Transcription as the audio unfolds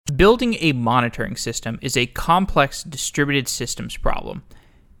Building a monitoring system is a complex distributed systems problem.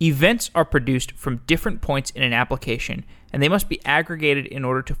 Events are produced from different points in an application, and they must be aggregated in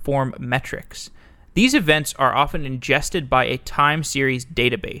order to form metrics. These events are often ingested by a time series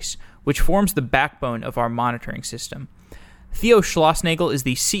database, which forms the backbone of our monitoring system. Theo Schlossnagel is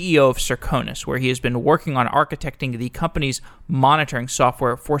the CEO of Serconis, where he has been working on architecting the company's monitoring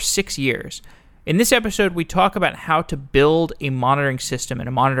software for 6 years. In this episode, we talk about how to build a monitoring system and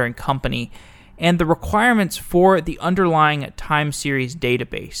a monitoring company, and the requirements for the underlying time series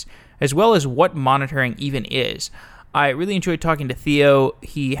database, as well as what monitoring even is. I really enjoyed talking to Theo.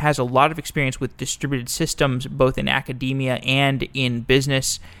 He has a lot of experience with distributed systems, both in academia and in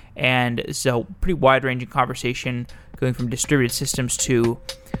business, and it's a pretty wide-ranging conversation going from distributed systems to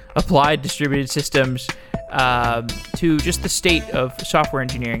applied distributed systems to just the state of software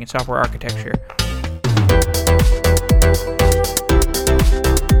engineering and software architecture.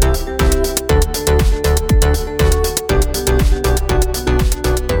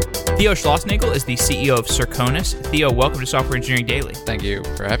 Theo Schlossnagel is the CEO of Serconis. Theo, welcome to Software Engineering Daily. Thank you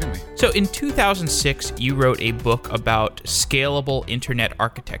for having me. So in 2006, you wrote a book about scalable internet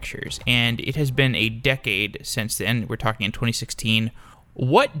architectures, and it has been a decade since then. We're talking in 2016.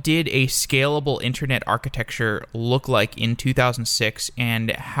 What did a scalable internet architecture look like in 2006,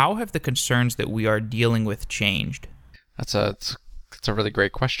 and how have the concerns that we are dealing with changed? That's a really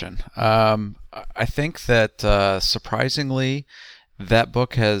great question. I think that surprisingly, that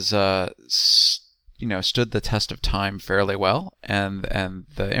book has stood the test of time fairly well, and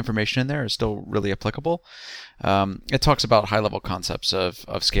the information in there is still really applicable. It talks about high-level concepts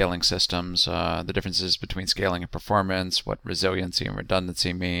of scaling systems, the differences between scaling and performance, what resiliency and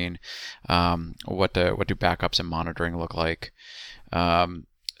redundancy mean, what do backups and monitoring look like.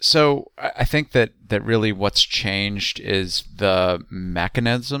 So I think that really what's changed is the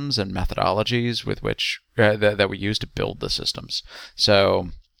mechanisms and methodologies with which that we use to build the systems. So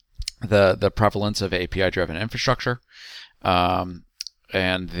the prevalence of API-driven infrastructure,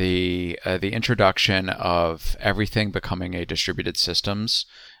 and the introduction of everything becoming a distributed systems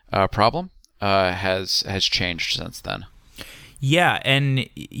problem has changed since then. Yeah, and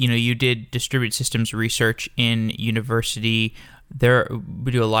you did distributed systems research in university.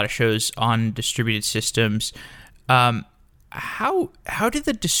 We do a lot of shows on distributed systems. How do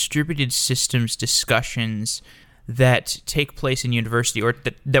the distributed systems discussions that take place in university, or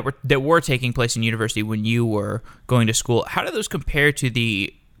that were taking place in university when you were going to school, how do those compare to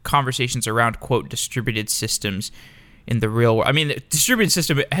the conversations around, quote, distributed systems in the real world? I mean, the distributed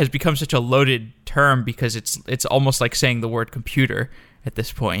system has become such a loaded term because it's almost like saying the word computer at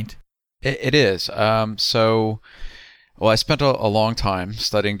this point. It is. Well, I spent a long time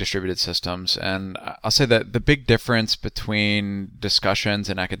studying distributed systems, and I'll say that the big difference between discussions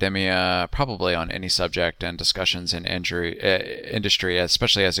in academia, probably on any subject, and discussions in industry,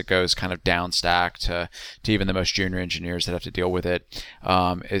 especially as it goes kind of down stack to even the most junior engineers that have to deal with it,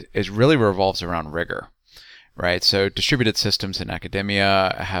 is really revolves around rigor. Right, so distributed systems in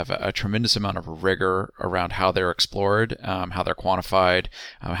academia have a tremendous amount of rigor around how they're explored, how they're quantified,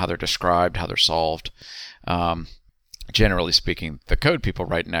 how they're described, how they're solved. Generally speaking, the code people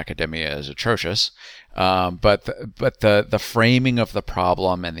write in academia is atrocious, but the framing of the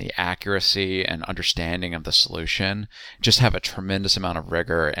problem and the accuracy and understanding of the solution just have a tremendous amount of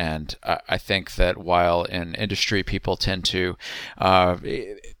rigor. And I think that while in industry people tend to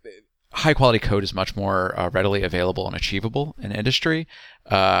high quality code is much more readily available and achievable in industry,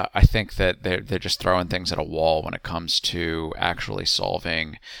 I think that they're just throwing things at a wall when it comes to actually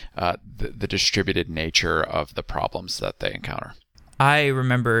solving the distributed nature of the problems that they encounter. I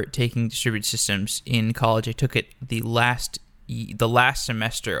remember taking distributed systems in college. I took it the last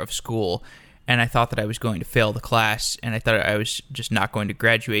semester of school, and I thought that I was going to fail the class, and I thought I was just not going to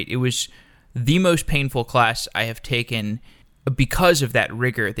graduate. It was the most painful class I have taken because of that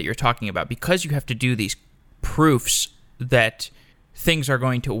rigor that you're talking about, because you have to do these proofs that things are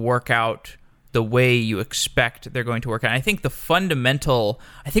going to work out the way you expect they're going to work out. And I think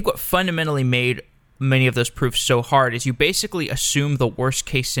what fundamentally made many of those proofs so hard is you basically assume the worst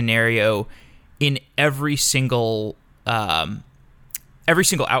case scenario in every single outcome, every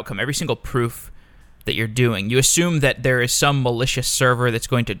single proof that you're doing. You assume that there is some malicious server that's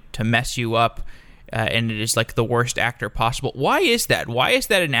going to mess you up, and it is like the worst actor possible. Why is that? Why is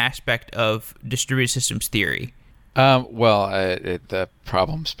that an aspect of distributed systems theory? The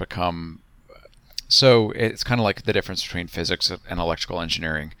problems become So it's kind of like the difference between physics and electrical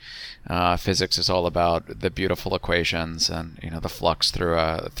engineering. Physics is all about the beautiful equations, and the flux through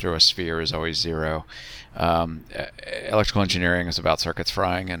a sphere is always zero. Electrical engineering is about circuits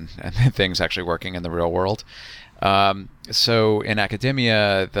frying and things actually working in the real world. So in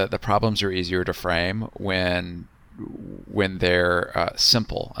academia, the problems are easier to frame when they're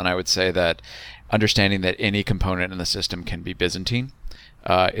simple, and I would say that understanding that any component in the system can be Byzantine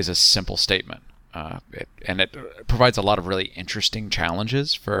is a simple statement. It provides a lot of really interesting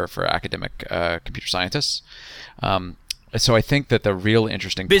challenges for academic computer scientists. So I think that the real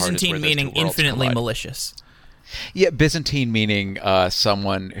interesting Byzantine part is where meaning those two worlds infinitely collide. malicious. Yeah, Byzantine meaning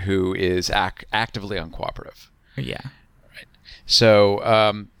someone who is actively uncooperative. Yeah. Right. So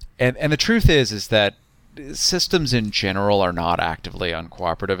and the truth is that systems in general are not actively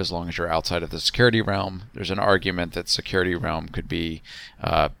uncooperative as long as you're outside of the security realm. There's an argument that security realm could be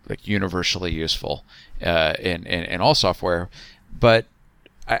like universally useful in all software, but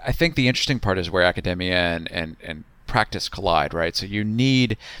I think the interesting part is where academia and practice collide, right? So you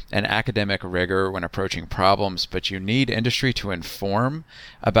need an academic rigor when approaching problems, but you need industry to inform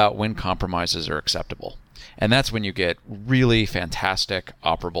about when compromises are acceptable. And that's when you get really fantastic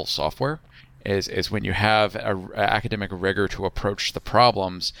operable software. Is when you have an academic rigor to approach the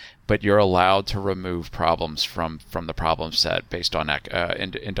problems, but you're allowed to remove problems from the problem set based on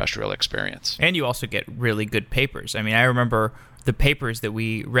industrial experience. And you also get really good papers. I mean, I remember the papers that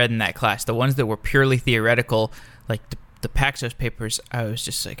we read in that class, the ones that were purely theoretical, like the Paxos papers, I was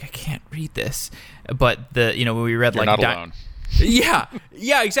just like, I can't read this. But when we read You're like... not alone.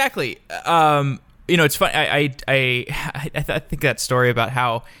 Yeah, exactly. It's funny. I think that story about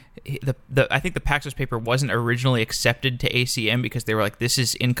how I think the Paxos paper wasn't originally accepted to ACM because they were like, this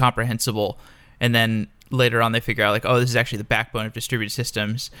is incomprehensible, and then later on they figure out like, oh, this is actually the backbone of distributed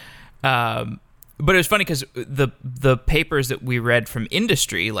systems. But it was funny because the papers that we read from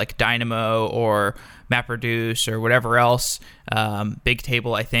industry, like Dynamo or MapReduce or whatever else,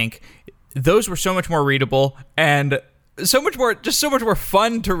 Bigtable, I think, those were so much more readable and so much more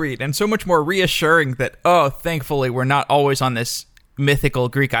fun to read, and so much more reassuring that, oh, thankfully we're not always on this mythical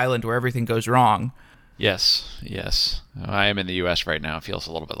Greek island where everything goes wrong. Yes. I am in the U.S. right now. It feels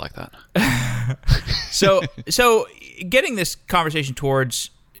a little bit like that. So getting this conversation towards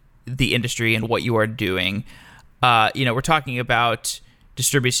the industry and what you are doing, we're talking about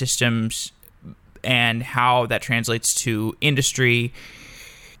distributed systems and how that translates to industry.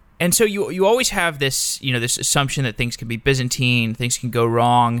 And so you always have this, this assumption that things can be Byzantine, things can go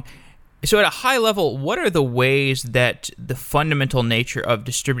wrong. So at a high level, what are the ways that the fundamental nature of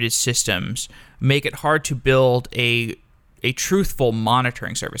distributed systems make it hard to build a truthful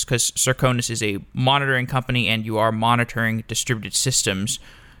monitoring service? Because Sarconis is a monitoring company and you are monitoring distributed systems.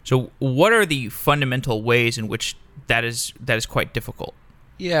 So what are the fundamental ways in which that is quite difficult?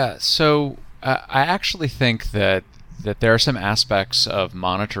 Yeah, so I actually think that there are some aspects of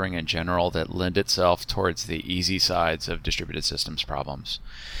monitoring in general that lend itself towards the easy sides of distributed systems problems.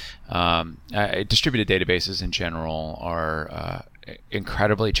 Distributed databases in general are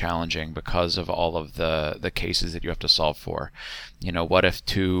incredibly challenging because of all of the cases that you have to solve for. What if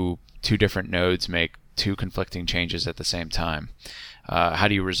two different nodes make two conflicting changes at the same time? How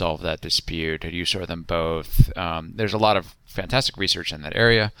do you resolve that dispute? How do you store them both? There's a lot of fantastic research in that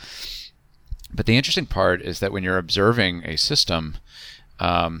area. But the interesting part is that when you're observing a system,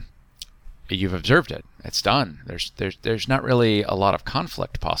 you've observed it. It's done. There's not really a lot of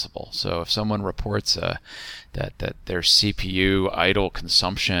conflict possible. So if someone reports that their CPU idle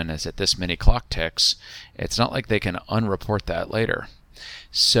consumption is at this many clock ticks, it's not like they can unreport that later.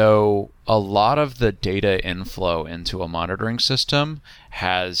 So a lot of the data inflow into a monitoring system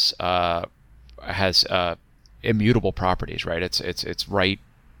has immutable properties, right? It's write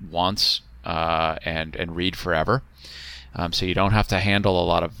once and read forever. So you don't have to handle a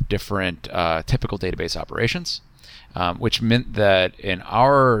lot of different typical database operations, which meant that in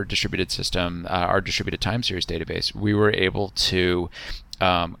our distributed system, our distributed time series database, we were able to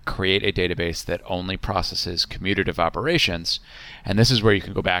create a database that only processes commutative operations. And this is where you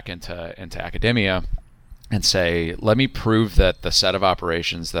can go back into academia and say, let me prove that the set of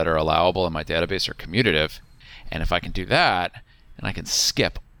operations that are allowable in my database are commutative. And if I can do that, and I can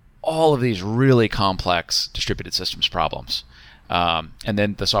skip all of these really complex distributed systems problems. And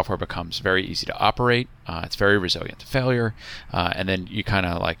then the software becomes very easy to operate. It's very resilient to failure. And then you kind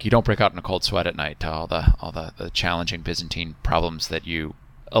of you don't break out in a cold sweat at night to all the challenging Byzantine problems that you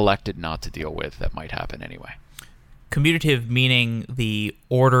elected not to deal with that might happen anyway. Commutative meaning the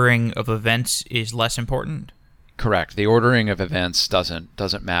ordering of events is less important? Correct. The ordering of events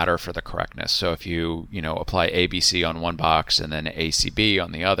doesn't matter for the correctness. So if you apply ABC on one box and then ACB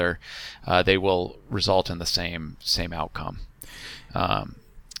on the other, they will result in the same outcome.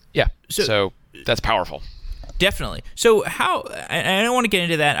 So that's powerful. Definitely. So how? I don't want to get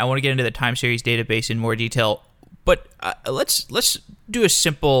into that. I want to get into the time series database in more detail. But let's do a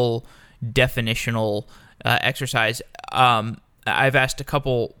simple definitional exercise. I've asked a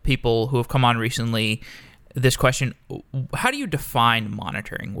couple people who have come on recently this question. How do you define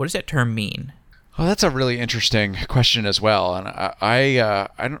monitoring? What does that term mean? Well, that's a really interesting question as well, and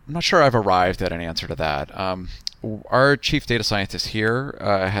I'm not sure I've arrived at an answer to that. Our chief data scientist here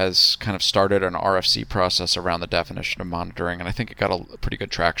has kind of started an RFC process around the definition of monitoring, and I think it got a pretty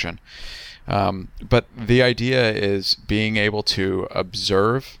good traction. But the idea is being able to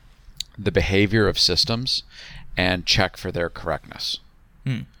observe the behavior of systems and check for their correctness.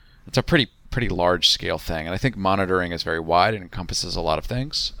 It's a pretty large scale thing, and I think monitoring is very wide and encompasses a lot of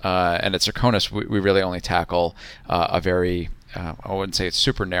things. And at Serconis, we really only tackle a very I wouldn't say it's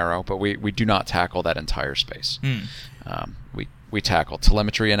super narrow, but we do not tackle that entire space. We tackle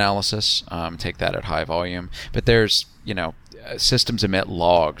telemetry analysis, take that at high volume, but there's systems emit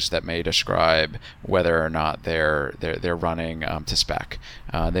logs that may describe whether or not they're running to spec.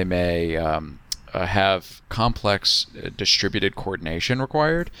 They may have complex distributed coordination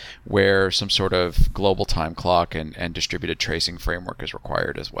required, where some sort of global time clock and distributed tracing framework is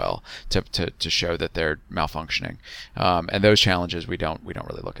required as well to show that they're malfunctioning. And those challenges, we don't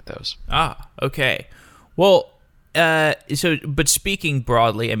really look at those. Okay. Well, but speaking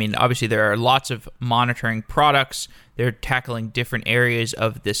broadly, I mean, obviously there are lots of monitoring products. They're tackling different areas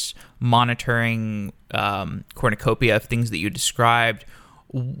of this monitoring cornucopia of things that you described.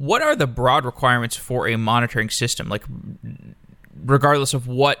 What are the broad requirements for a monitoring system? Like, regardless of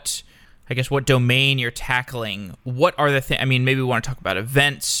what domain you're tackling, what are the things? I mean, maybe we want to talk about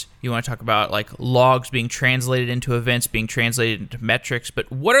events. You want to talk about like logs being translated into events, being translated into metrics. But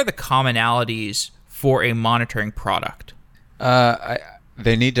what are the commonalities for a monitoring product?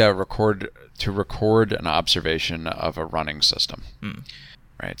 They need to record an observation of a running system,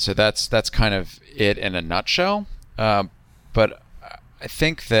 right? So that's kind of it in a nutshell. But I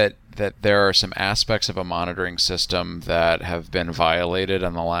think that there are some aspects of a monitoring system that have been violated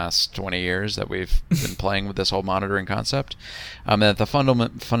in the last 20 years that we've been playing with this whole monitoring concept. And the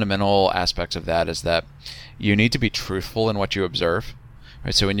fundamental aspects of that is that you need to be truthful in what you observe.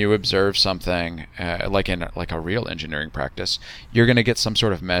 Right, so when you observe something like a real engineering practice, you're going to get some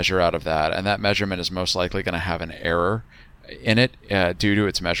sort of measure out of that, and that measurement is most likely going to have an error in it due to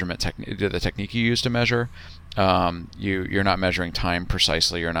its measurement to the technique you use to measure. You're not measuring time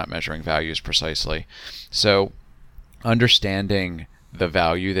precisely. You're not measuring values precisely. So understanding the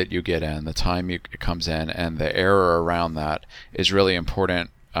value that you get in, the time it comes in, and the error around that is really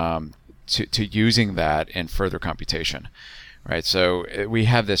important to using that in further computation. Right, so we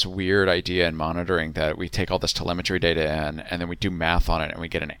have this weird idea in monitoring that we take all this telemetry data in and then we do math on it and we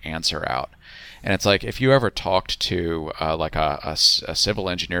get an answer out. And it's like if you ever talked to like a civil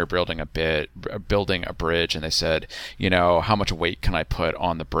engineer building a bridge, and they said, how much weight can I put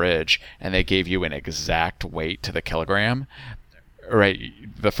on the bridge, and they gave you an exact weight to the kilogram. Right,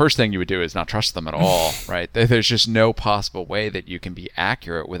 the first thing you would do is not trust them at all. Right, there's just no possible way that you can be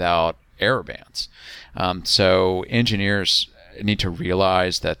accurate without error bands. So engineers need to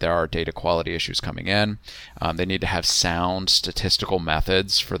realize that there are data quality issues coming in. They need to have sound statistical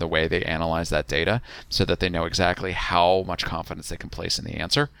methods for the way they analyze that data so that they know exactly how much confidence they can place in the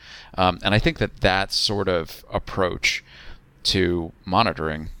answer. And I think that sort of approach to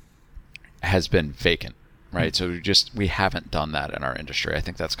monitoring has been vacant. Right, so we haven't done that in our industry. I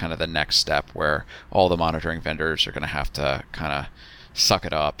think that's kind of the next step where all the monitoring vendors are going to have to kind of suck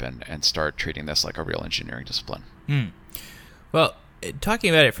it up and start treating this like a real engineering discipline. Well, talking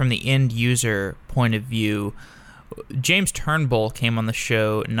about it from the end user point of view, James Turnbull came on the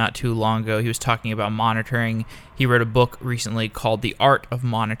show not too long ago. He was talking about monitoring. He wrote a book recently called The Art of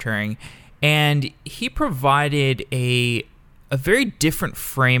Monitoring, and he provided a very different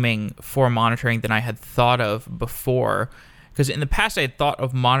framing for monitoring than I had thought of before. Because in the past, I had thought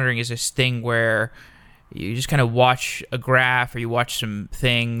of monitoring as this thing where you just kind of watch a graph or you watch some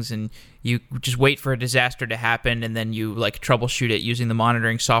things and you just wait for a disaster to happen and then you like troubleshoot it using the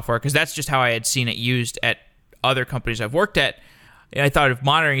monitoring software, because that's just how I had seen it used at other companies I've worked at. I thought of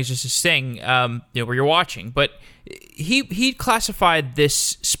monitoring as just this thing where you're watching. But he classified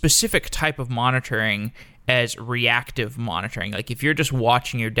this specific type of monitoring as reactive monitoring. Like if you're just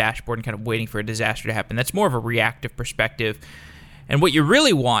watching your dashboard and kind of waiting for a disaster to happen, that's more of a reactive perspective. And what you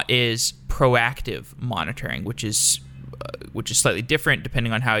really want is proactive monitoring, which is slightly different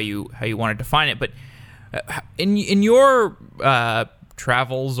depending on how you want to define it. But in your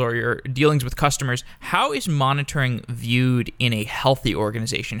travels or your dealings with customers, how is monitoring viewed in a healthy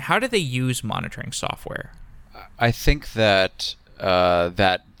organization? How do they use monitoring software? I think that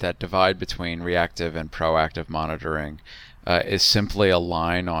that divide between reactive and proactive monitoring is simply a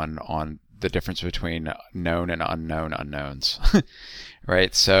line on the difference between known and unknown unknowns,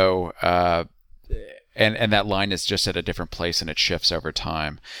 right? So, and that line is just at a different place and it shifts over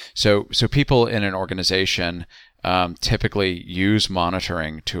time. So people in an organization typically use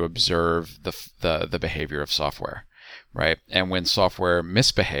monitoring to observe the behavior of software, right? And when software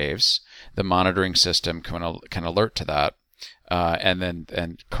misbehaves, the monitoring system can alert to that,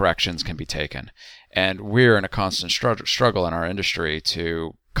 and corrections can be taken. And we're in a constant struggle in our industry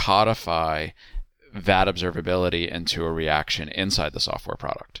to codify that observability into a reaction inside the software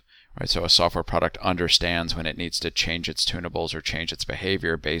product. Right, so a software product understands when it needs to change its tunables or change its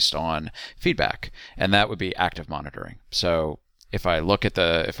behavior based on feedback, and that would be active monitoring. So if I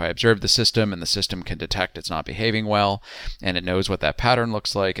observe the system and the system can detect it's not behaving well, and it knows what that pattern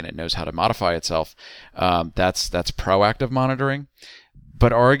looks like and it knows how to modify itself, that's proactive monitoring.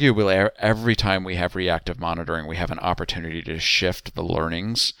 But arguably, every time we have reactive monitoring, we have an opportunity to shift the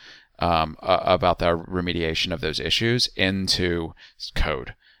learnings about the remediation of those issues into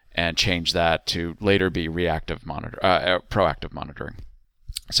code, and change that to later be proactive monitoring.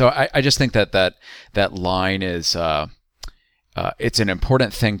 So I just think that line is it's an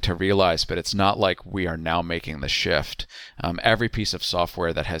important thing to realize, but it's not like we are now making the shift. Every piece of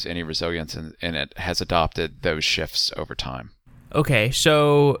software that has any resilience in it has adopted those shifts over time. Okay,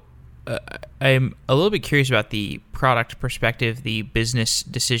 so I'm a little bit curious about the product perspective, the business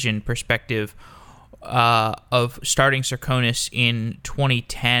decision perspective of starting Serconis in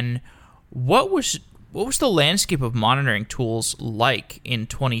 2010. What was the landscape of monitoring tools like in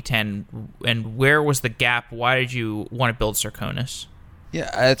 2010, and where was the gap? Why did you want to build Serconis?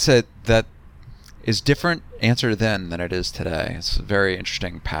 Yeah, I'd say that is different answer then than it is today. It's a very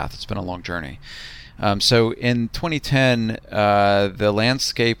interesting path. It's been a long journey. So in 2010, the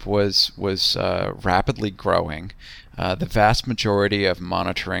landscape was rapidly growing. The vast majority of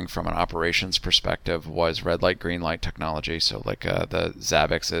monitoring from an operations perspective was red light, green light technology. So like the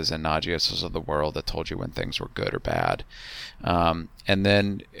Zabixes and Nagiuses of the world that told you when things were good or bad. And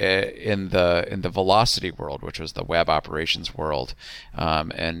then in the velocity world, which was the web operations world,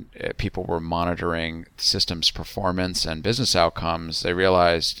 and people were monitoring systems performance and business outcomes, they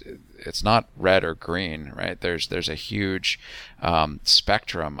realized it's not red or green, right? There's a huge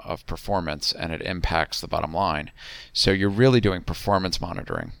spectrum of performance, and it impacts the bottom line. So you're really doing performance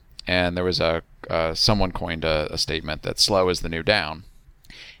monitoring. And there was someone coined a statement that slow is the new down,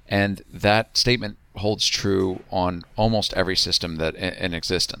 and that statement holds true on almost every system that in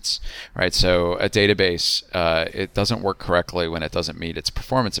existence, right? So a database, it doesn't work correctly when it doesn't meet its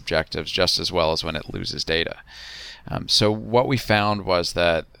performance objectives just as well as when it loses data. So what we found was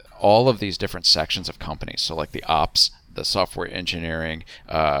that all of these different sections of companies, so like the ops, the software engineering,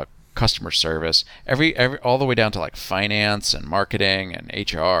 customer service, every all the way down to like finance and marketing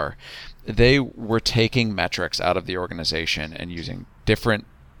and HR, they were taking metrics out of the organization and using different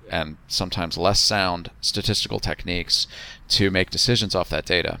and sometimes less sound statistical techniques to make decisions off that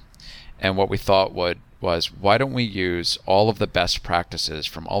data. And what we thought was why don't we use all of the best practices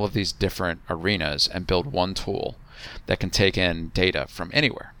from all of these different arenas and build one tool that can take in data from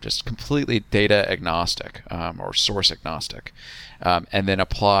anywhere, just completely data agnostic or source agnostic, and then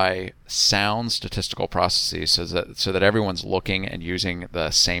apply sound statistical processes so that everyone's looking and using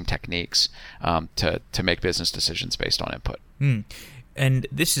the same techniques to make business decisions based on input. And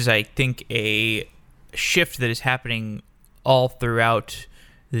this is, I think, a shift that is happening all throughout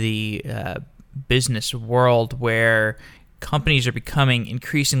the business world, where companies are becoming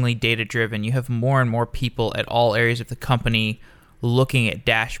increasingly data-driven. You have more and more people at all areas of the company looking at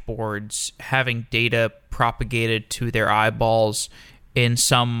dashboards, having data propagated to their eyeballs in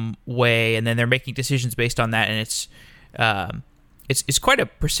some way, and then they're making decisions based on that. And it's quite a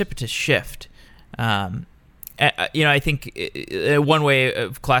precipitous shift. I think one way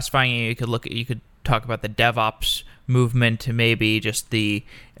of classifying it, you could talk about the DevOps movement, to maybe just the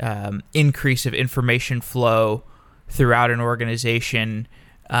increase of information flow throughout an organization.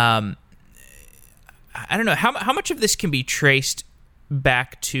 I don't know how much of this can be traced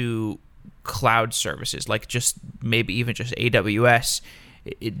back to cloud services, like just maybe even just AWS.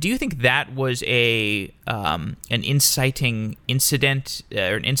 Do you think that was an inciting incident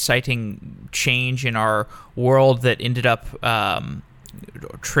or an inciting change in our world that ended up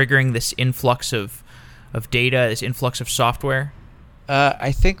triggering this influx of data, this influx of software?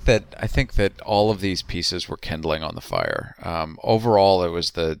 I think that all of these pieces were kindling on the fire. Overall, it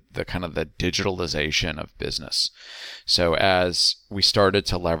was the kind of the digitalization of business. So as we started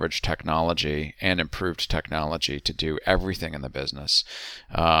to leverage technology and improved technology to do everything in the business,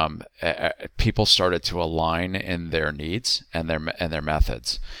 people started to align in their needs and their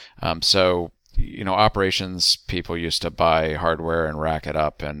methods. So operations people used to buy hardware and rack it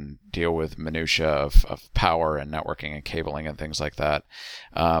up and deal with minutia of power and networking and cabling and things like that.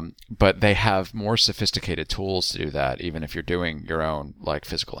 But they have more sophisticated tools to do that, even if you're doing your own like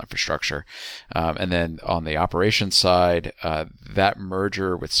physical infrastructure. And then on the operations side, that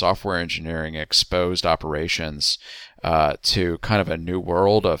merger with software engineering exposed operations to kind of a new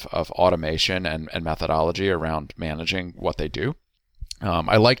world of automation and methodology around managing what they do.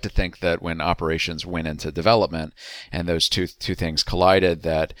 I like to think that when operations went into development and those two things collided,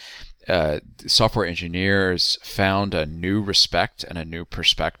 that software engineers found a new respect and a new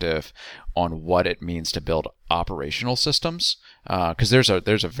perspective on what it means to build operational systems. Because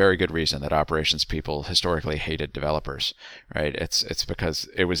there's a very good reason that operations people historically hated developers, right? It's because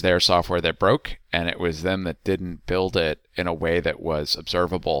it was their software that broke, and it was them that didn't build it in a way that was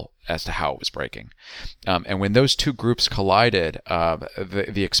observable as to how it was breaking. And when those two groups collided,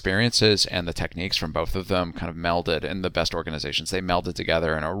 the experiences and the techniques from both of them kind of melded in the best organizations. They melded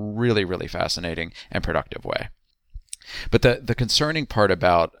together in a really, really fascinating and productive way. But the concerning part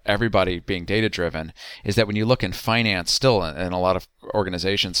about everybody being data-driven is that when you look in finance, still in a lot of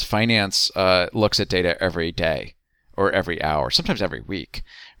organizations, finance looks at data every day or every hour, sometimes every week,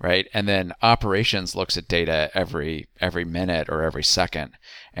 right? And then operations looks at data every minute or every second.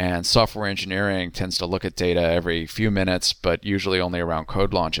 And software engineering tends to look at data every few minutes, but usually only around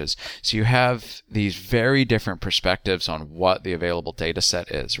code launches. So you have these very different perspectives on what the available data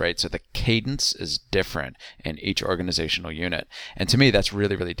set is, right? So the cadence is different in each organizational unit. And to me, that's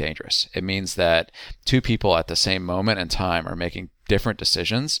really, really dangerous. It means that two people at the same moment in time are making different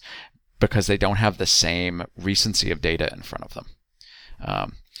decisions because they don't have the same recency of data in front of them.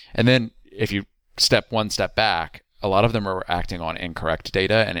 And then if you step one step back, a lot of them are acting on incorrect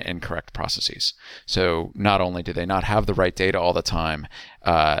data and incorrect processes. So not only do they not have the right data all the time,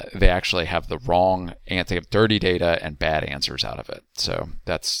 they actually have the wrong, they have dirty data and bad answers out of it. So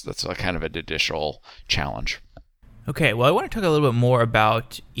that's a kind of an additional challenge. Okay, well, I want to talk a little bit more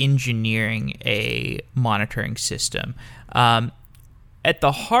about engineering a monitoring system. At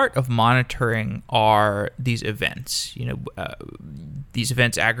the heart of monitoring are these events. These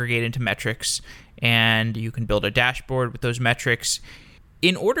events aggregate into metrics, and you can build a dashboard with those metrics.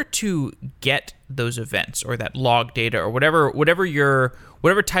 In order to get those events or that log data or whatever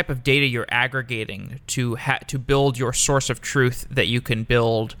type of data you're aggregating to build your source of truth that you can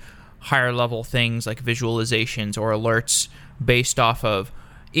build higher level things like visualizations or alerts based off of,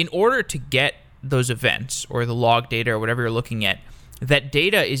 in order to get those events or the log data or whatever you're looking at, that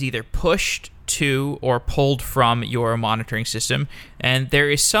data is either pushed to or pulled from your monitoring system. And there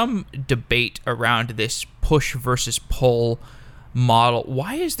is some debate around this push versus pull model.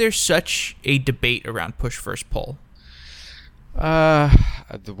 Why is there such a debate around push versus pull?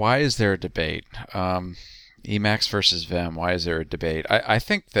 Why is there a debate? Emacs versus Vim, why is there a debate? I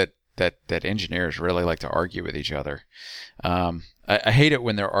think that engineers really like to argue with each other. I hate it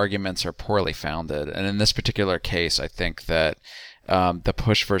when their arguments are poorly founded. And in this particular case, I think that the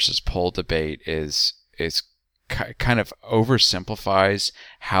push versus pull debate is kind of oversimplifies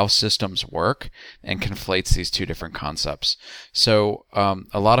how systems work and conflates these two different concepts. So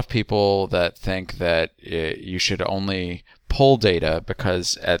a lot of people that think that you should only pull data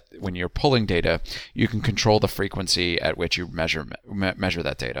because when you're pulling data, you can control the frequency at which you measure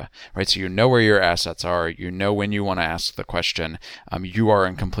that data, right? So you know where your assets are, you know when you want to ask the question, you are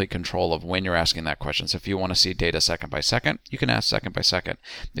in complete control of when you're asking that question. So if you want to see data second by second, you can ask second by second.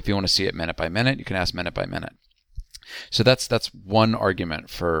 If you want to see it minute by minute, you can ask minute by minute. So that's one argument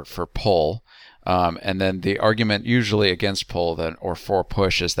for pull. And then the argument usually against pull or for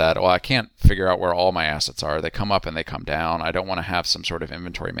push is that, I can't figure out where all my assets are. They come up and they come down. I don't want to have some sort of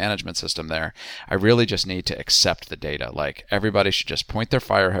inventory management system there. I really just need to accept the data. Like everybody should just point their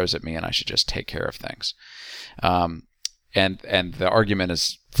fire hose at me and I should just take care of things. And the argument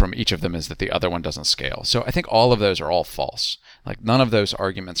is from each of them is that the other one doesn't scale. So I think all of those are all false. Like none of those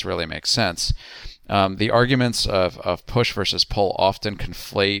arguments really make sense. The arguments of push versus pull often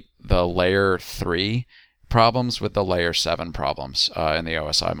conflate the layer 3 problems with the layer 7 problems in the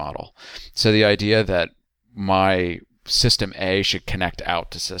OSI model. So the idea that my system A should connect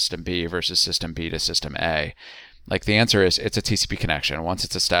out to system B versus system B to system A, Like the answer is it's a TCP connection. Once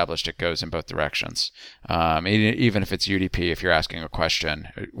it's established, it goes in both directions. Even if it's UDP, if you're asking a question,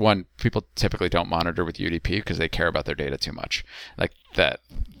 people typically don't monitor with UDP because they care about their data too much. Like that,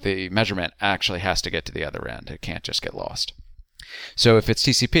 the measurement actually has to get to the other end. It can't just get lost. So if it's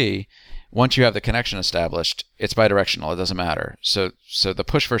TCP, once you have the connection established, it's bidirectional. It doesn't matter. So the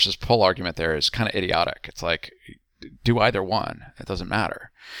push versus pull argument there is kind of idiotic. It's like, do either one. It doesn't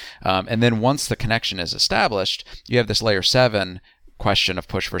matter. And then once the connection is established, you have this layer 7 question of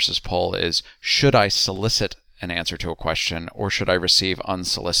push versus pull is, should I solicit an answer to a question, or should I receive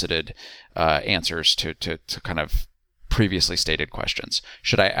unsolicited answers to kind of previously stated questions?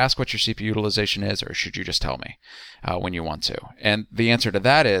 Should I ask what your CPU utilization is, or should you just tell me when you want to? And the answer to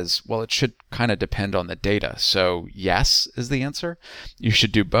that is, well, it should kind of depend on the data. So yes is the answer. You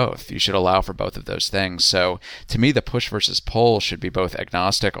should do both. You should allow for both of those things. So to me, the push versus pull should be both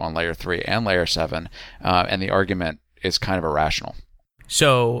agnostic on layer 3 and layer 7, and the argument is kind of irrational.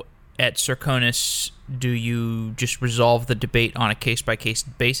 So at Serconis, do you just resolve the debate on a case-by-case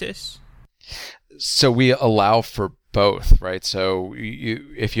basis? So we allow for both, right? So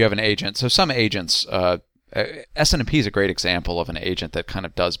if you have an agent, so some agents, SNMP is a great example of an agent that kind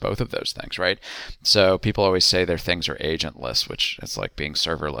of does both of those things, right? So people always say their things are agentless, which is like being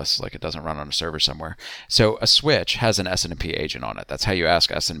serverless, like it doesn't run on a server somewhere. So a switch has an SNMP agent on it. That's how you ask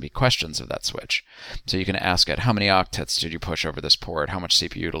SNMP questions of that switch. So you can ask it, how many octets did you push over this port? How much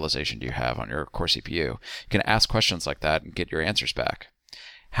CPU utilization do you have on your core CPU? You can ask questions like that and get your answers back.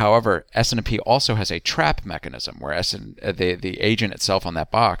 However, SNMP also has a trap mechanism where the agent itself on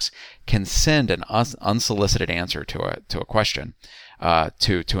that box can send an unsolicited answer to a question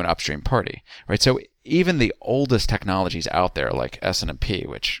to an upstream party, right? So even the oldest technologies out there, like SNMP,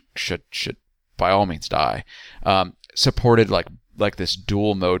 which should by all means die, supported like this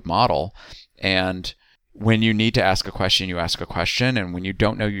dual mode model. And when you need to ask a question, you ask a question, and when you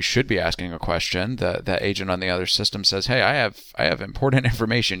don't know you should be asking a question, the agent on the other system says, "Hey, I have important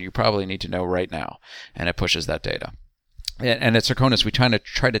information you probably need to know right now," and it pushes that data. And at Serconis, we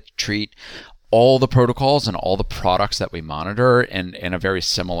try to treat all the protocols and all the products that we monitor in a very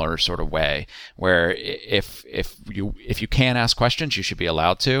similar sort of way, where if you can ask questions, you should be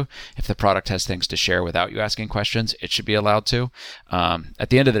allowed to. If the product has things to share without you asking questions, it should be allowed to. At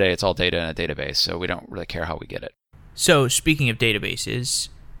the end of the day, it's all data in a database, so we don't really care how we get it. So speaking of databases,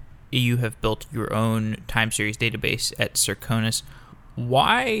 you have built your own time series database at Serconis.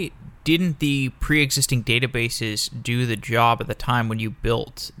 Why didn't the pre-existing databases do the job at the time when you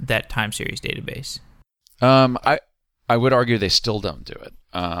built that time series database? I would argue they still don't do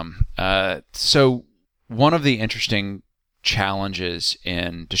it. So one of the interesting challenges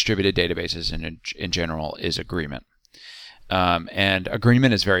in distributed databases and in general is agreement. And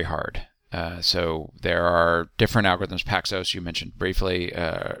agreement is very hard. So there are different algorithms. Paxos, you mentioned briefly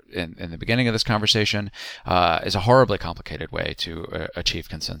in the beginning of this conversation, is a horribly complicated way to achieve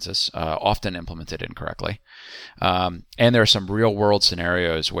consensus, often implemented incorrectly. And there are some real-world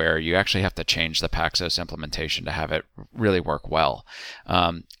scenarios where you actually have to change the Paxos implementation to have it really work well.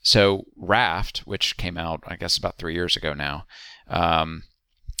 So Raft, which came out, I guess, about 3 years ago now,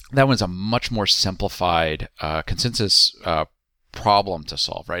 that one's a much more simplified consensus problem to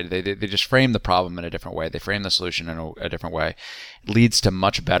solve, right? They just frame the problem in a different way. They frame the solution in a different way. It leads to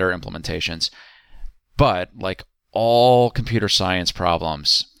much better implementations. But like all computer science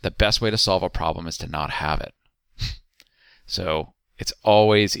problems, the best way to solve a problem is to not have it. So it's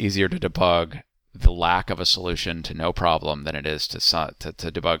always easier to debug the lack of a solution to no problem than it is to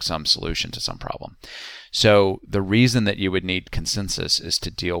debug some solution to some problem. So the reason that you would need consensus is to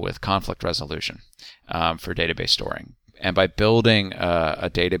deal with conflict resolution for database storing. And by building a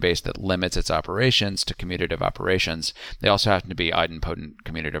database that limits its operations to commutative operations, they also happen to be idempotent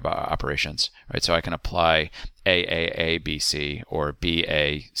commutative operations, right? So I can apply AAABC or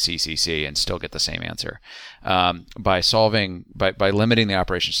BACCC and still get the same answer. By limiting the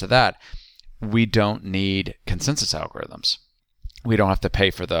operations to that, we don't need consensus algorithms. We don't have to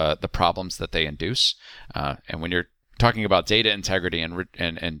pay for the problems that they induce. And when you're talking about data integrity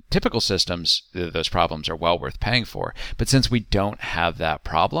and typical systems, those problems are well worth paying for. But since we don't have that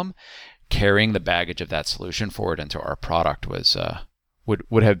problem, carrying the baggage of that solution forward into our product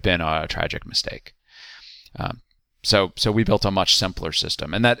would have been a tragic mistake. So we built a much simpler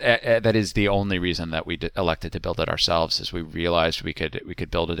system, and that is the only reason that we elected to build it ourselves. Is we realized we could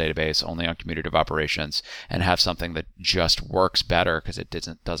build a database only on commutative operations and have something that just works better because it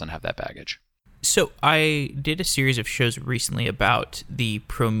doesn't have that baggage. So I did a series of shows recently about the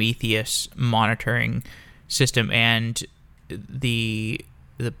Prometheus monitoring system and the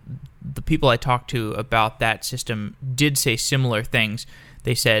the people I talked to about that system did say similar things.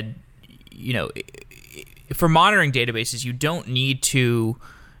 They said, for monitoring databases, you don't need to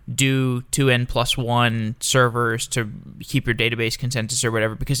do 2n+1 servers to keep your database consensus or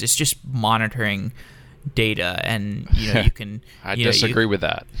whatever, because it's just monitoring data, and you can. I disagree with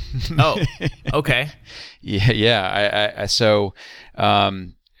that. Oh, okay. Yeah.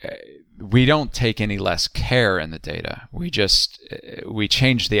 We don't take any less care in the data. We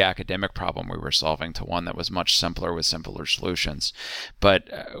changed the academic problem we were solving to one that was much simpler with simpler solutions. But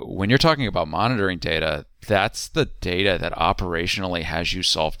when you're talking about monitoring data, that's the data that operationally has you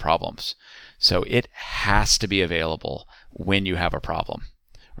solve problems. So it has to be available when you have a problem,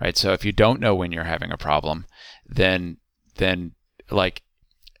 right? So if you don't know when you're having a problem, then like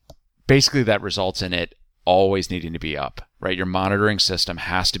basically that results in it always needing to be up, right? Your monitoring system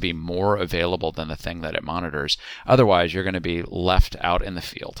has to be more available than the thing that it monitors. Otherwise, you're going to be left out in the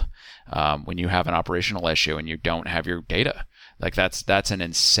field when you have an operational issue and you don't have your data. Like that's an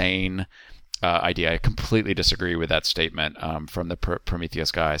insane idea. I completely disagree with that statement from the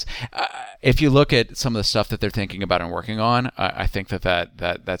Prometheus guys. If you look at some of the stuff that they're thinking about and working on, I think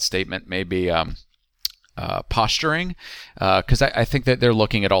that statement may be posturing, because I think that they're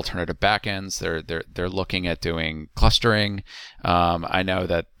looking at alternative backends. They're looking at doing clustering. I know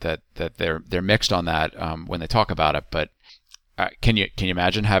that they're mixed on that when they talk about it. But can you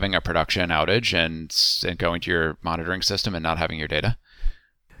imagine having a production outage and going to your monitoring system and not having your data?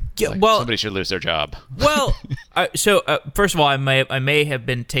 Yeah, somebody should lose their job. Well, so first of all, I may have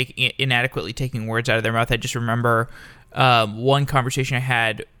been inadequately taking words out of their mouth. I just remember one conversation I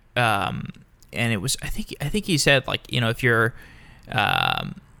had. And it was, I think he said, like, if you're,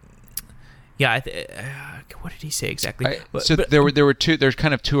 what did he say exactly? There's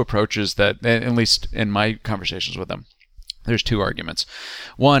kind of two approaches that, at least in my conversations with them, there's two arguments.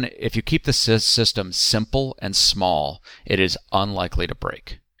 One, if you keep the system simple and small, it is unlikely to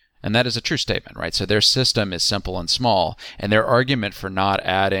break. And that is a true statement, right? So their system is simple and small, and their argument for not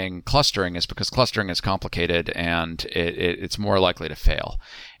adding clustering is because clustering is complicated and it's more likely to fail.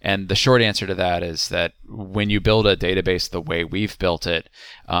 And the short answer to that is that when you build a database the way we've built it,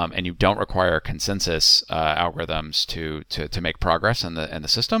 and you don't require consensus algorithms to make progress in the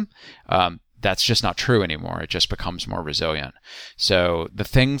system, that's just not true anymore. It just becomes more resilient. So the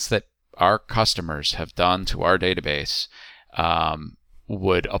things that our customers have done to our database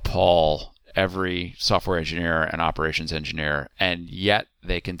would appall every software engineer and operations engineer, and yet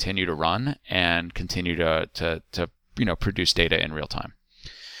they continue to run and continue to produce data in real time.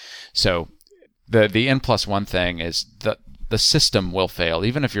 So the N+1 thing is the system will fail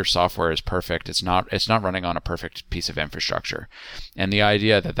even if your software is perfect. It's not running on a perfect piece of infrastructure, and the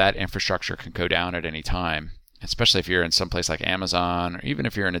idea that infrastructure can go down at any time, especially if you're in some place like Amazon, or even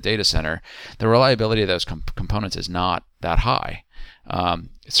if you're in a data center, the reliability of those components is not that high.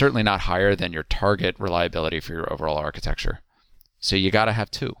 It's certainly not higher than your target reliability for your overall architecture. So you got to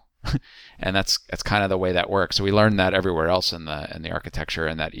have two, and that's kind of the way that works. So we learned that everywhere else in the architecture,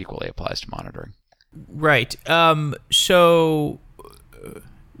 and that equally applies to monitoring. Right. So,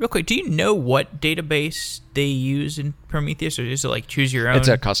 real quick, do you know what database they use in Prometheus, or is it like choose your own? It's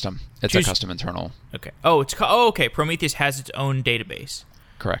a custom internal. Okay. Okay. Prometheus has its own database.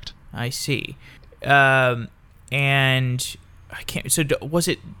 Correct. I see. And I can't. So was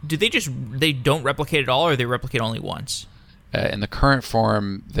it? Did they don't replicate at all, or they replicate only once? In the current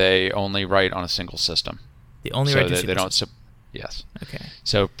form, they only write on a single system. They only write to a single system. Yes. Okay.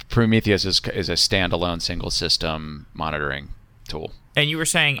 So Prometheus is a standalone single system monitoring tool. And you were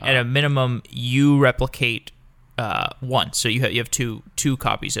saying at a minimum you replicate once, so you have two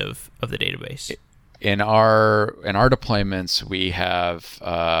copies of the database. In our deployments, we have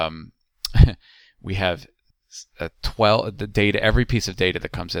 12 the data. Every piece of data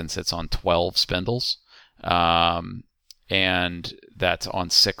that comes in sits on 12 spindles, and that's on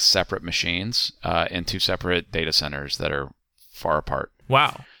 6 separate machines in 2 separate data centers that are far apart.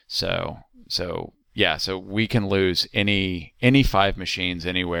 Wow. So we can lose any 5 machines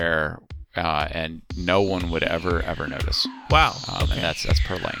anywhere, and no one would ever notice. Wow. Okay. And that's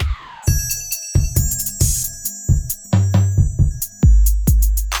per lane.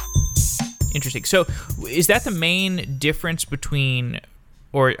 Interesting. So is that the main difference between,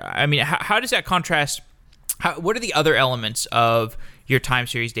 or I mean, how does that contrast? What are the other elements of your time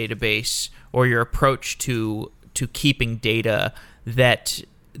series database or your approach to keeping data that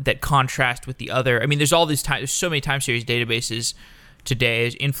contrast with the other? I mean, there's there's so many time series databases today.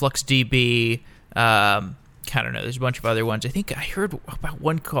 There's InfluxDB. I don't know. There's a bunch of other ones. I think I heard about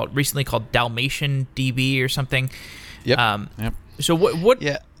one recently called Dalmatian DB or something. Yep. So what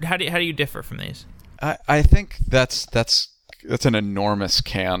Yeah. how do you differ from these? I think that's an enormous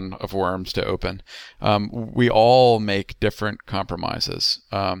can of worms to open. We all make different compromises.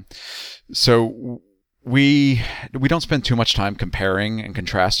 So we don't spend too much time comparing and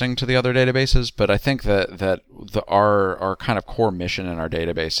contrasting to the other databases, but I think that our kind of core mission in our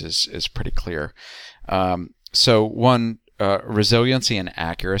database is pretty clear. So one, resiliency and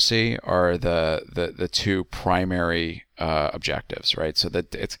accuracy are the two primary objectives, right? So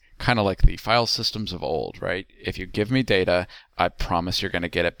that it's kind of like the file systems of old, right? If you give me data, I promise you're going to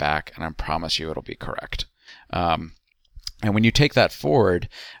get it back, and I promise you it'll be correct. And when you take that forward,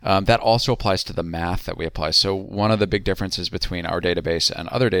 that also applies to the math that we apply. So one of the big differences between our database and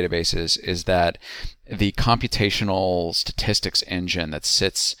other databases is that the computational statistics engine that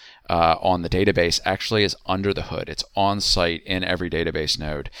sits on the database actually is under the hood. It's on site in every database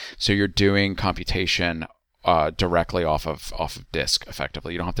node. So you're doing computation directly off of disk,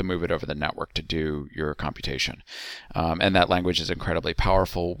 effectively. You don't have to move it over the network to do your computation. And that language is incredibly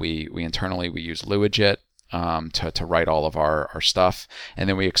powerful. We internally use LuaJIT to write all of our stuff, and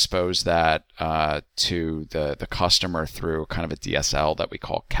then we expose that to the customer through kind of a DSL that we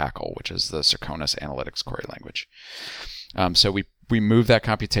call Cackle, which is the Serconis Analytics Query Language. So we move that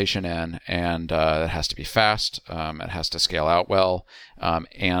computation in, and it has to be fast, it has to scale out well,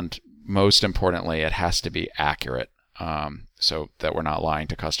 and most importantly, it has to be accurate, so that we're not lying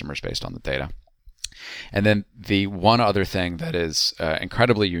to customers based on the data. And then the one other thing that is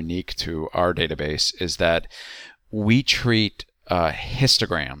incredibly unique to our database is that we treat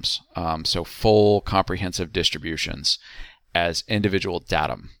histograms, so full comprehensive distributions, as individual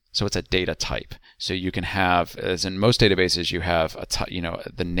datum. So it's a data type. So you can have, as in most databases, you have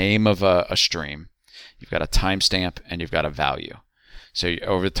the name of a stream, you've got a timestamp, and you've got a value. So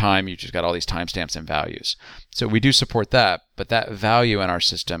over time, you just got all these timestamps and values. So we do support that, but that value in our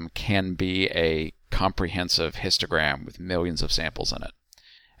system can be a comprehensive histogram with millions of samples in it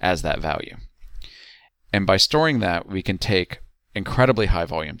as that value. And by storing that, we can take incredibly high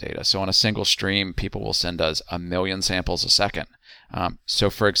volume data. So on a single stream, people will send us 1 million samples a second. So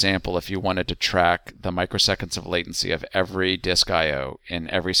for example, if you wanted to track the microseconds of latency of every disk I/O in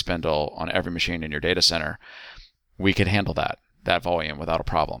every spindle on every machine in your data center, we could handle that volume without a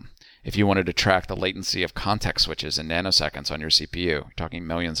problem. If you wanted to track the latency of context switches in nanoseconds on your CPU, you're talking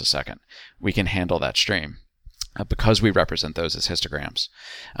millions a second, we can handle that stream because we represent those as histograms.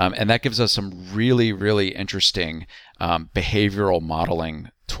 And that gives us some really, really interesting behavioral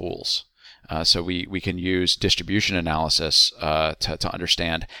modeling tools. So we can use distribution analysis to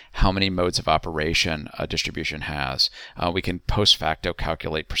understand how many modes of operation a distribution has. We can post facto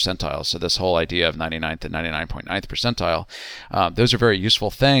calculate percentiles. So this whole idea of 99th and 99.9th percentile, those are very useful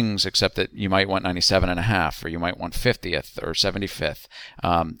things, except that you might want 97.5, or you might want 50th or 75th.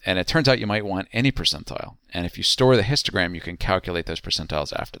 And it turns out you might want any percentile. And if you store the histogram, you can calculate those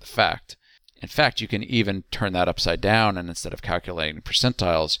percentiles after the fact. In fact, you can even turn that upside down, and instead of calculating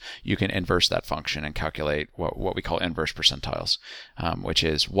percentiles, you can inverse that function and calculate what we call inverse percentiles, which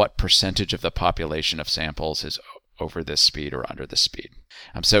is what percentage of the population of samples is over this speed or under this speed.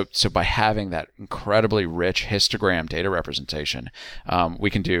 So by having that incredibly rich histogram data representation,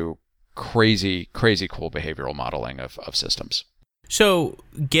 we can do crazy cool behavioral modeling of systems. So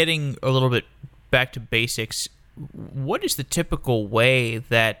getting a little bit back to basics, what is the typical way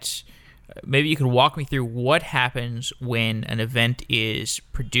that... Maybe you could walk me through what happens when an event is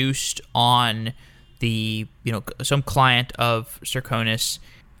produced on some client of Serconis,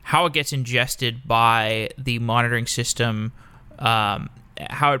 how it gets ingested by the monitoring system, how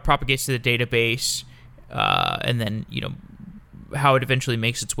it propagates to the database, and then how it eventually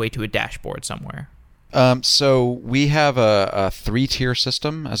makes its way to a dashboard somewhere. So we have a 3-tier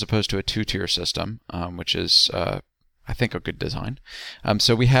system as opposed to a 2-tier system, which is I think a good design.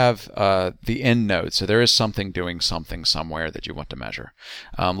 So we have the end node. So there is something doing something somewhere that you want to measure.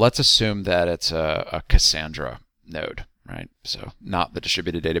 Let's assume that it's a Cassandra node, right? So not the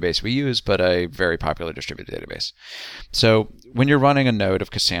distributed database we use, but a very popular distributed database. So when you're running a node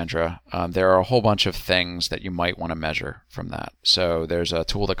of Cassandra, there are a whole bunch of things that you might want to measure from that. So there's a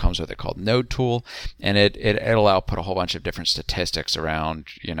tool that comes with it called Node Tool, and it'll output a whole bunch of different statistics around,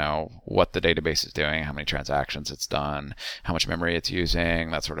 what the database is doing, how many transactions it's done, how much memory it's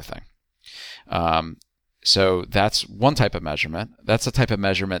using, that sort of thing. So that's one type of measurement. That's the type of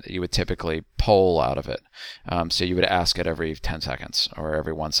measurement that you would typically pull out of it. So you would ask it every 10 seconds or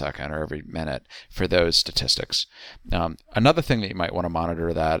every 1 second or every minute for those statistics. Another thing that you might want to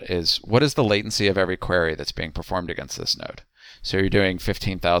monitor that is, what is the latency of every query that's being performed against this node? So you're doing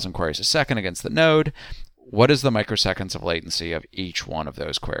 15,000 queries a second against the node. what is the microseconds of latency of each one of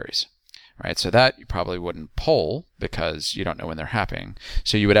those queries? Right, so that you probably wouldn't poll because you don't know when they're happening.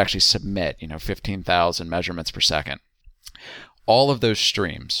 So you would actually submit, 15,000 measurements per second. All of those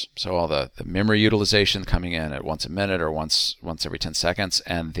streams, so all the memory utilization coming in at once a minute or once every 10 seconds,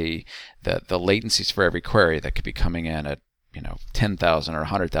 and the latencies for every query that could be coming in at 10,000 or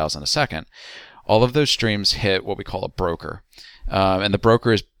 100,000 a second, all of those streams hit what we call a broker, and the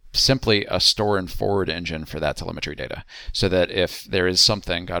broker is simply a store and forward engine for that telemetry data, so that if there is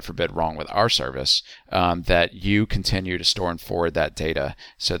something, God forbid, wrong with our service, that you continue to store and forward that data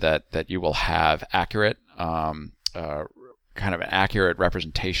so that you will have accurate, kind of an accurate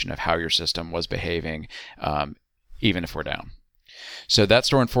representation of how your system was behaving, even if we're down. So that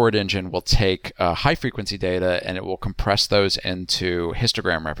store and forward engine will take high frequency data and it will compress those into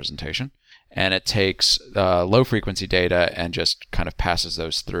histogram representation. And it takes low frequency data and just kind of passes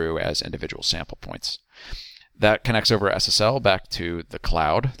those through as individual sample points. That connects over SSL back to the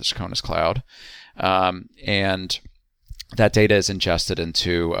cloud, the Serconis cloud. And that data is ingested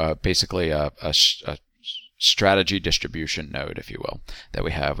into basically a strategy distribution node, if you will, that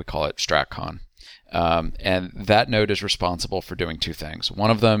we have. We call it StratCon. And that node is responsible for doing two things.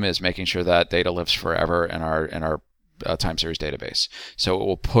 One of them is making sure that data lives forever in our time series database. So it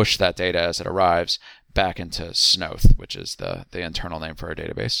will push that data as it arrives back into Snoth, which is the internal name for our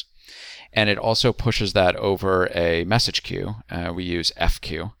database. And it also pushes that over a message queue. We use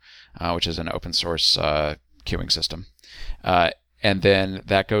FQ, which is an open source queuing system. And then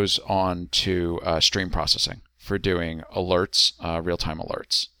that goes on to stream processing for doing alerts, real-time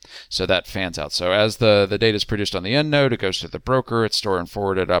alerts. So that fans out. So as the data is produced on the end node, it goes to the broker, it's stored and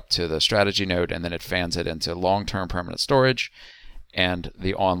forwarded up to the strategy node, and then it fans it into long-term permanent storage and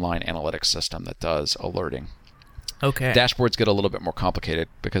the online analytics system that does alerting. Okay. Dashboards get a little bit more complicated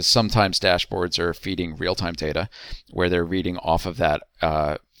because sometimes dashboards are feeding real-time data where they're reading off of that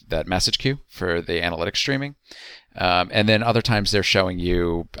message queue for the analytics streaming. And then other times they're showing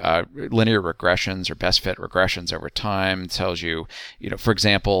you linear regressions or best fit regressions over time. It tells you, for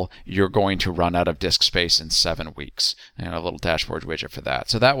example, you're going to run out of disk space in 7 weeks. A little dashboard widget for that.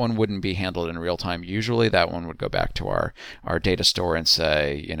 So that one wouldn't be handled in real time. Usually that one would go back to our data store and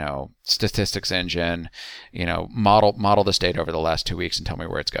say, statistics engine, model this data over the last 2 weeks and tell me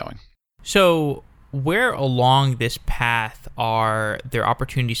where it's going. So where along this path are there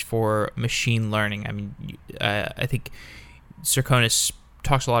opportunities for machine learning? I mean, I think Serconis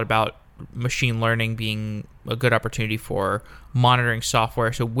talks a lot about machine learning being a good opportunity for monitoring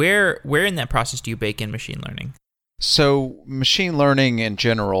software. So where in that process do you bake in machine learning? So machine learning in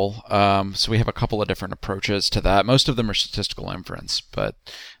general, so we have a couple of different approaches to that. Most of them are statistical inference, but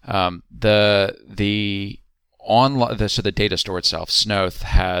so the data store itself, Snoth,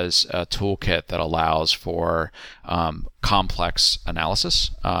 has a toolkit that allows for complex analysis,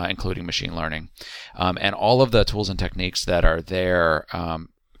 including machine learning. And all of the tools and techniques that are there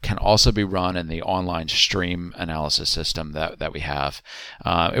can also be run in the online stream analysis system that we have.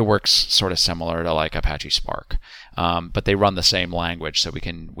 It works sort of similar to like Apache Spark, but they run the same language, so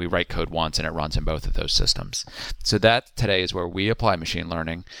we write code once and it runs in both of those systems. So that today is where we apply machine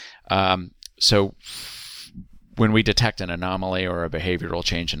learning. So when we detect an anomaly or a behavioral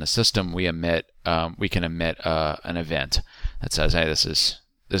change in a system, we can emit an event that says, "Hey, this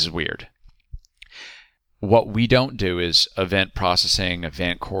is weird." What we don't do is event processing,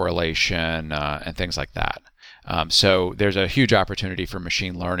 event correlation, and things like that. So there's a huge opportunity for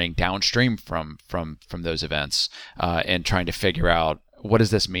machine learning downstream from those events, and trying to figure out what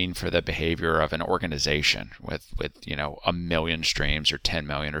does this mean for the behavior of an organization with 1 million streams or 10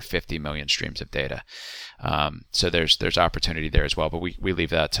 million or 50 million streams of data. So there's opportunity there as well, but we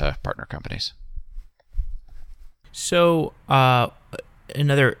leave that to partner companies. So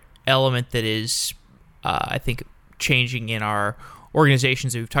another element that is, I think, changing in our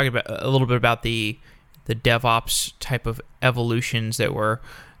organizations, we've talked about a little bit about the DevOps type of evolutions that we're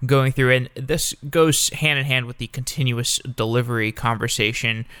going through, and this goes hand in hand with the continuous delivery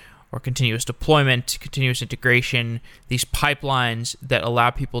conversation, or continuous deployment, continuous integration, these pipelines that allow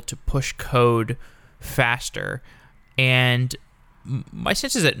people to push code faster. And my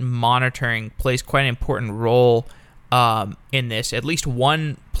sense is that monitoring plays quite an important role in this. At least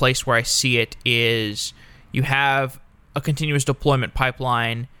one place where I see it is you have a continuous deployment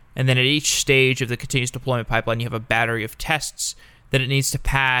pipeline, and then at each stage of the continuous deployment pipeline, you have a battery of tests that it needs to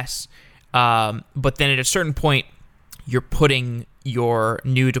pass. But then at a certain point, you're putting your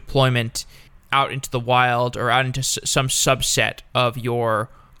new deployment out into the wild or out into some subset of your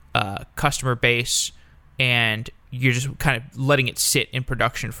customer base and you're just kind of letting it sit in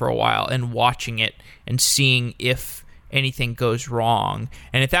production for a while and watching it and seeing if anything goes wrong.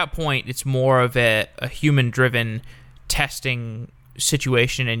 And at that point, it's more of a human-driven testing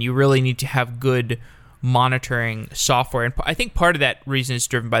situation, and you really need to have good monitoring software. And I think part of that reason is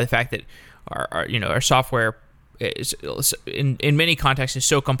driven by the fact that our software is, in many contexts, is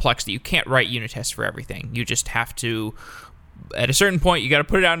so complex that you can't write unit tests for everything. You just have to, at a certain point, you got to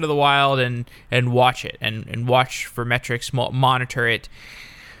put it out into the wild and watch it and watch for metrics, monitor it.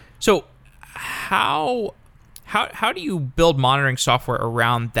 So how do you build monitoring software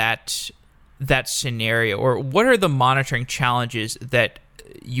around that scenario? Or what are the monitoring challenges that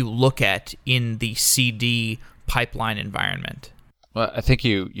you look at in the CD pipeline environment? Well, I think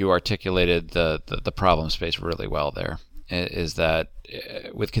you articulated the problem space really well there. Is that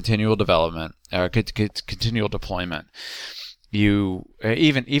with continual development or continual deployment, you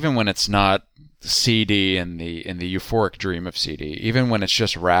even when it's not CD in the euphoric dream of CD, even when it's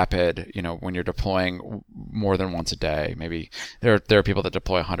just rapid, when you're deploying more than once a day, maybe there are people that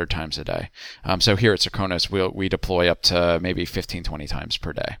deploy 100 times a day. So here at Serconis, we deploy up to maybe 15, 20 times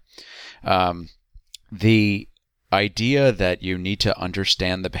per day. The idea that you need to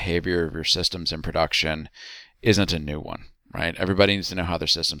understand the behavior of your systems in production isn't a new one, right? Everybody needs to know how their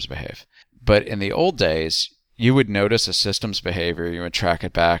systems behave. But in the old days, you would notice a system's behavior, you would track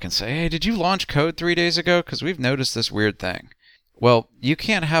it back and say, hey, did you launch code 3 days ago? Because we've noticed this weird thing. Well, you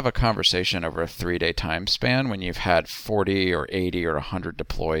can't have a conversation over a 3-day time span when you've had 40 or 80 or 100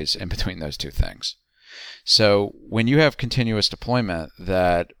 deploys in between those two things. So when you have continuous deployment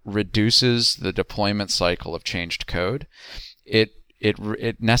that reduces the deployment cycle of changed code, it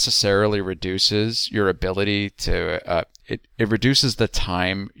necessarily reduces your ability to, it reduces the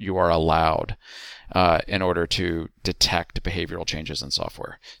time you are allowed in order to detect behavioral changes in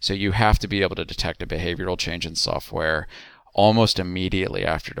software. So you have to be able to detect a behavioral change in software almost immediately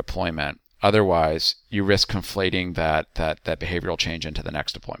after deployment. Otherwise, you risk conflating that behavioral change into the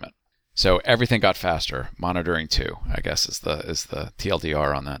next deployment. So everything got faster. Monitoring too, I guess, is the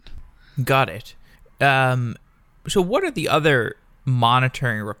TLDR on that. Got it. So what are the other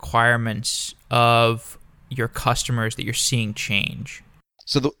monitoring requirements of your customers that you're seeing change?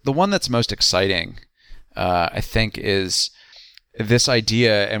 So the one that's most exciting, I think, is this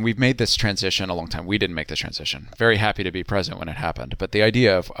idea, and we've made this transition a long time. We didn't make the transition. Very happy to be present when it happened. But the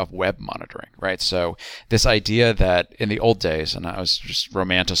idea of web monitoring, right? So this idea that in the old days, and I was just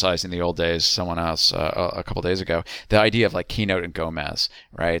romanticizing the old days, someone else a couple days ago, the idea of like Keynote and Gomez,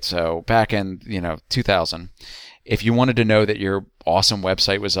 right? So back in 2000, if you wanted to know that your awesome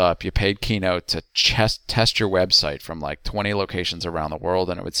website was up, you paid Keynote to test your website from like 20 locations around the world,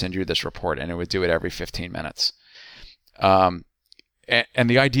 and it would send you this report, and it would do it every 15 minutes. And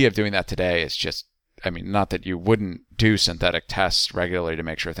the idea of doing that today is just, not that you wouldn't do synthetic tests regularly to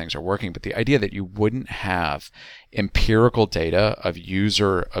make sure things are working, but the idea that you wouldn't have empirical data of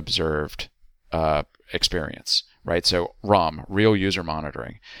user-observed experience, right? So RUM, real user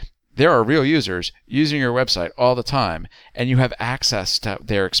monitoring. There are real users using your website all the time, and you have access to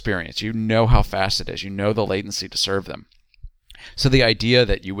their experience. You know how fast it is. You know the latency to serve them. So the idea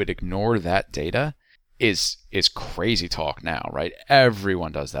that you would ignore that data is crazy talk now, right?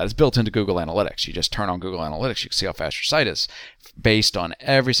 Everyone does that. It's built into Google Analytics. You just turn on Google Analytics, you can see how fast your site is based on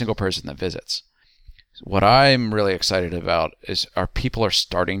every single person that visits. What I'm really excited about is our people are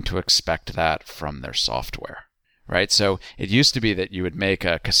starting to expect that from their software, right? So it used to be that you would make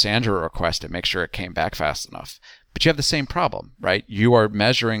a Cassandra request and make sure it came back fast enough. But you have the same problem, right? You are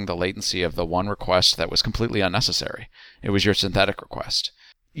measuring the latency of the one request that was completely unnecessary. It was your synthetic request.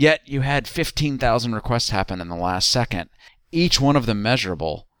 Yet you had 15,000 requests happen in the last second, each one of them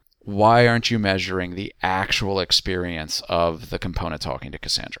measurable. Why aren't you measuring the actual experience of the component talking to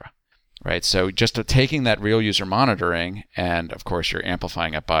Cassandra, right? So just taking that real user monitoring, and of course you're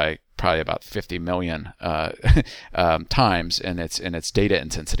amplifying it by probably about 50 million times in its data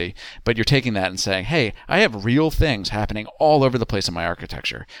intensity. But you're taking that and saying, hey, I have real things happening all over the place in my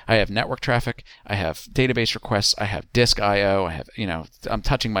architecture. I have network traffic, I have database requests, I have disk I/O, I have, I'm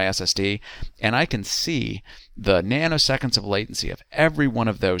touching my SSD, and I can see the nanoseconds of latency of every one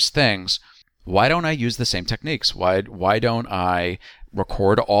of those things. Why don't I use the same techniques? Why don't I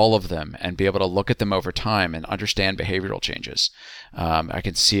record all of them and be able to look at them over time and understand behavioral changes? I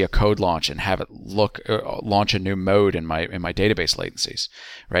can see a code launch and have it launch a new mode in my database latencies,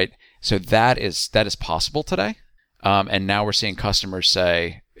 right? So that is possible today, and now we're seeing customers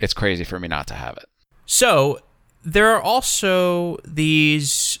say it's crazy for me not to have it. So there are also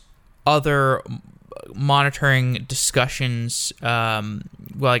these other monitoring discussions. I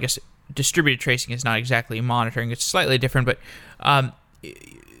guess distributed tracing is not exactly monitoring. It's slightly different, but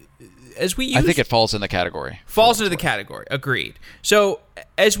as we use... I think it falls in the category. Falls into the category. Agreed. So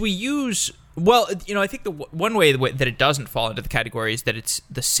as we use... Well, I think the one way that it doesn't fall into the category is that it's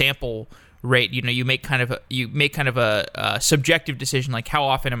the sample rate. You make kind of a subjective decision, like how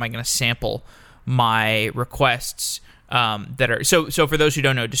often am I going to sample my requests that are... So for those who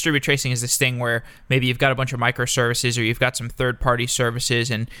don't know, distributed tracing is this thing where maybe you've got a bunch of microservices or you've got some third-party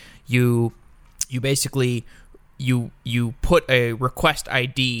services, and you basically you put a request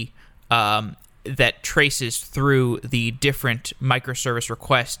ID that traces through the different microservice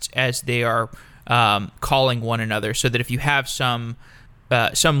requests as they are calling one another, so that if you have some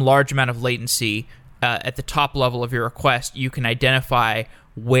large amount of latency at the top level of your request, you can identify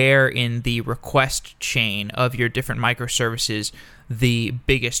where in the request chain of your different microservices the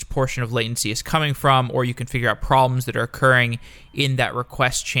biggest portion of latency is coming from, or you can figure out problems that are occurring in that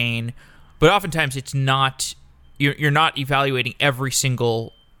request chain. But oftentimes it's not... You're not evaluating every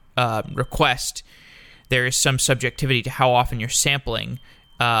single request. There is some subjectivity to how often you're sampling.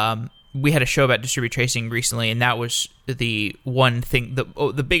 We had a show about distributed tracing recently, and that was the one thing,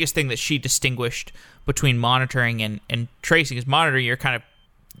 the biggest thing that she distinguished between monitoring and tracing. Is monitoring, you're kind of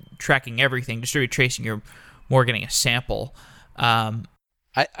tracking everything. Distributed tracing, you're more getting a sample.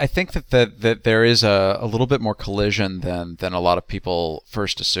 I think that there is a little bit more collision than a lot of people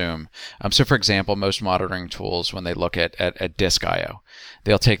first assume. So, for example, most monitoring tools, when they look at disk I/O,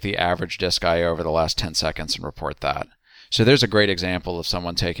 they'll take the average disk I/O over the last 10 seconds and report that. So there's a great example of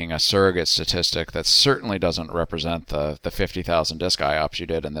someone taking a surrogate statistic that certainly doesn't represent the 50,000 disk IOPS you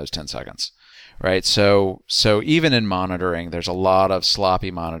did in those 10 seconds. Right, so even in monitoring, there's a lot of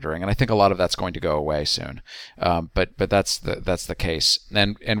sloppy monitoring, and I think a lot of that's going to go away soon. But that's the case.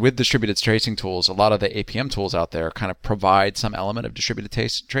 And with distributed tracing tools, a lot of the APM tools out there kind of provide some element of distributed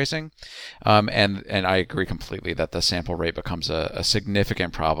tracing. And I agree completely that the sample rate becomes a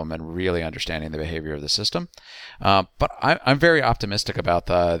significant problem in really understanding the behavior of the system. But I'm very optimistic about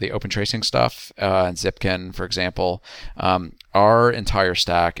the open tracing stuff and Zipkin, for example. Our entire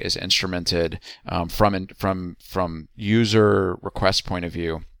stack is instrumented from user request point of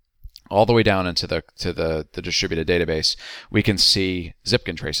view, all the way down into the distributed database. We can see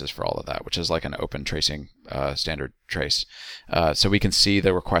Zipkin traces for all of that, which is like an open tracing standard trace. So we can see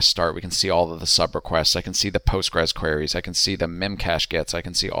the request start. We can see all of the sub requests. I can see the Postgres queries. I can see the Memcache gets. I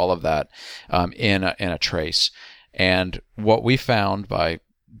can see all of that in a trace. And what we found by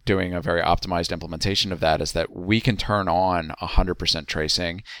doing a very optimized implementation of that is that we can turn on 100%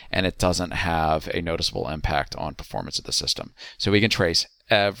 tracing and it doesn't have a noticeable impact on performance of the system. So we can trace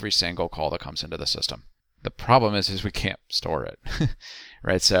every single call that comes into the system. The problem is we can't store it,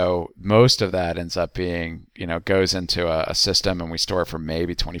 right? So most of that ends up being, goes into a system and we store it for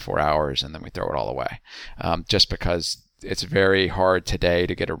maybe 24 hours and then we throw it all away, just because it's very hard today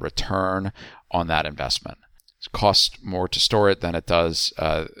to get a return on that investment. It costs more to store it than it does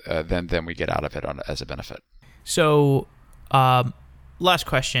than we get out of it as a benefit. So, last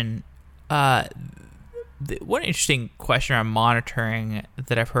question. One interesting question around monitoring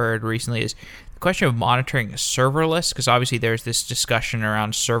that I've heard recently is the question of monitoring serverless, because obviously there's this discussion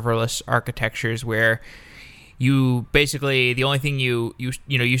around serverless architectures where you basically, the only thing you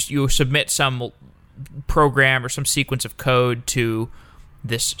submit some program or some sequence of code to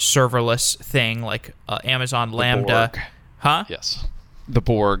this serverless thing like Amazon Lambda. Borg. Huh? Yes. The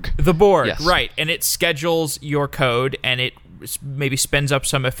Borg. The Borg, yes. Right. And it schedules your code and it maybe spins up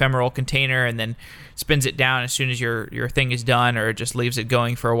some ephemeral container and then spins it down as soon as your thing is done, or just leaves it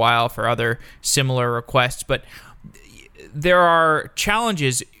going for a while for other similar requests. But there are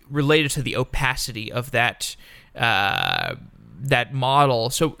challenges related to the opacity of that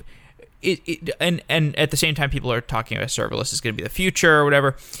model. So and at the same time, people are talking about serverless is going to be the future or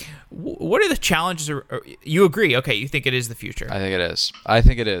whatever. What are the challenges? You agree? Okay, you think it is the future. I think it is.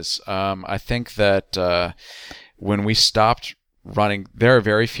 I think that when we stopped running, there are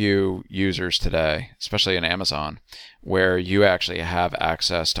very few users today, especially in Amazon, where you actually have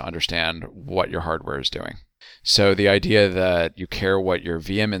access to understand what your hardware is doing. So the idea that you care what your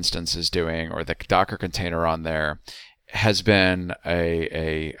VM instance is doing or the Docker container on there has been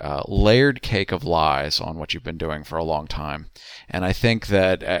a layered cake of lies on what you've been doing for a long time. And I think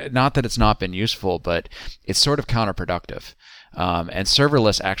that, not that it's not been useful, but it's sort of counterproductive. And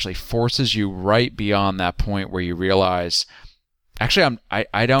serverless actually forces you right beyond that point where you realize, actually,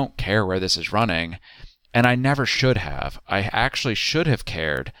 I don't care where this is running, and I never should have. I actually should have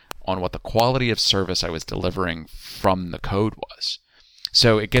cared on what the quality of service I was delivering from the code was.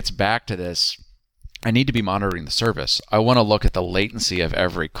 So it gets back to this I need to be monitoring the service. I want to look at the latency of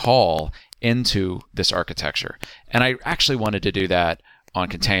every call into this architecture. And I actually wanted to do that on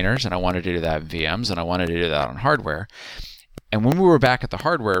containers, and I wanted to do that in VMs, and I wanted to do that on hardware. And when we were back at the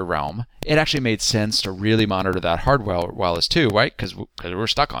hardware realm, it actually made sense to really monitor that hardware wireless too, right? Because we were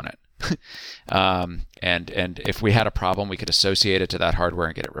stuck on it. And if we had a problem, we could associate it to that hardware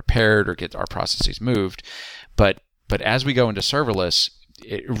and get it repaired or get our processes moved. But as we go into serverless,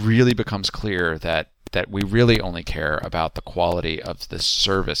 it really becomes clear that we really only care about the quality of the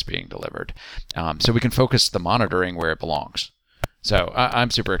service being delivered. So we can focus the monitoring where it belongs. So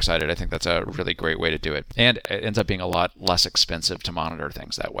I'm super excited. I think that's a really great way to do it. And it ends up being a lot less expensive to monitor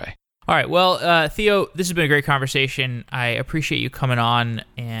things that way. All right. Well, Theo, this has been a great conversation. I appreciate you coming on,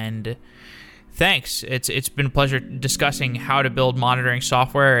 and thanks. It's been a pleasure discussing how to build monitoring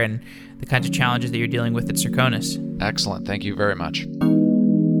software and the kinds of challenges that you're dealing with at Serconis. Excellent. Thank you very much.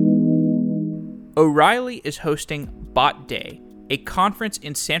 O'Reilly is hosting Bot Day, a conference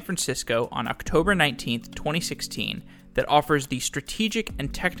in San Francisco on October 19th, 2016, that offers the strategic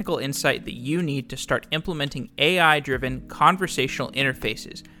and technical insight that you need to start implementing AI-driven conversational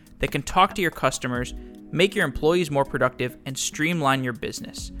interfaces that can talk to your customers, make your employees more productive, and streamline your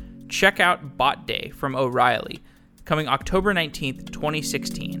business. Check out Bot Day from O'Reilly, coming October 19th,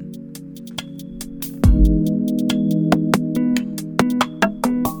 2016.